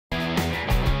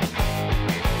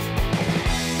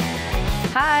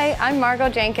Hi, I'm Margot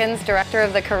Jenkins, Director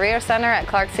of the Career Center at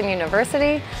Clarkson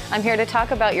University. I'm here to talk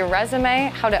about your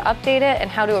resume, how to update it, and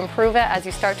how to improve it as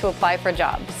you start to apply for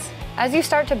jobs. As you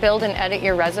start to build and edit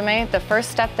your resume, the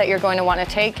first step that you're going to want to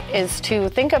take is to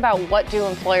think about what do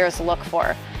employers look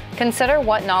for. Consider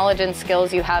what knowledge and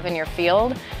skills you have in your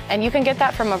field, and you can get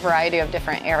that from a variety of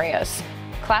different areas.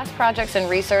 Class projects and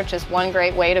research is one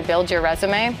great way to build your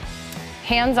resume.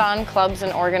 Hands-on clubs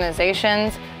and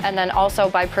organizations, and then also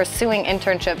by pursuing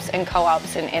internships and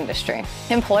co-ops in industry.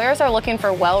 Employers are looking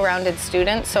for well-rounded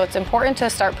students, so it's important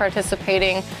to start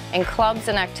participating in clubs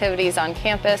and activities on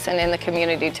campus and in the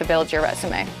community to build your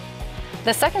resume.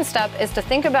 The second step is to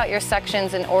think about your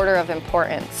sections in order of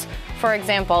importance. For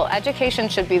example, education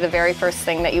should be the very first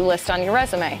thing that you list on your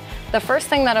resume. The first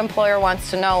thing that an employer wants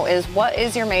to know is what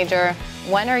is your major,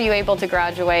 when are you able to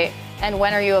graduate, and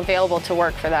when are you available to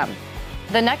work for them.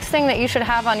 The next thing that you should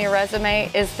have on your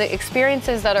resume is the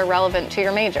experiences that are relevant to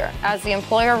your major. As the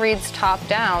employer reads top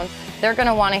down, they're going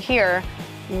to want to hear,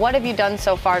 what have you done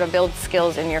so far to build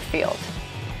skills in your field?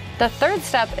 The third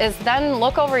step is then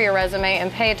look over your resume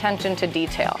and pay attention to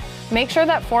detail. Make sure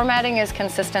that formatting is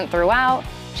consistent throughout.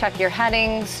 Check your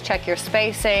headings, check your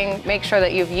spacing, make sure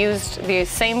that you've used the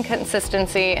same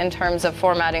consistency in terms of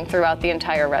formatting throughout the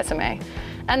entire resume.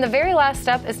 And the very last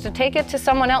step is to take it to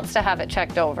someone else to have it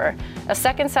checked over. A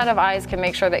second set of eyes can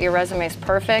make sure that your resume is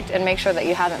perfect and make sure that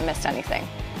you haven't missed anything.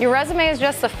 Your resume is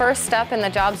just the first step in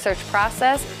the job search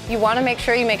process. You want to make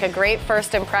sure you make a great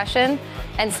first impression,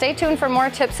 and stay tuned for more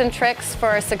tips and tricks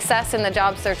for success in the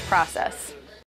job search process.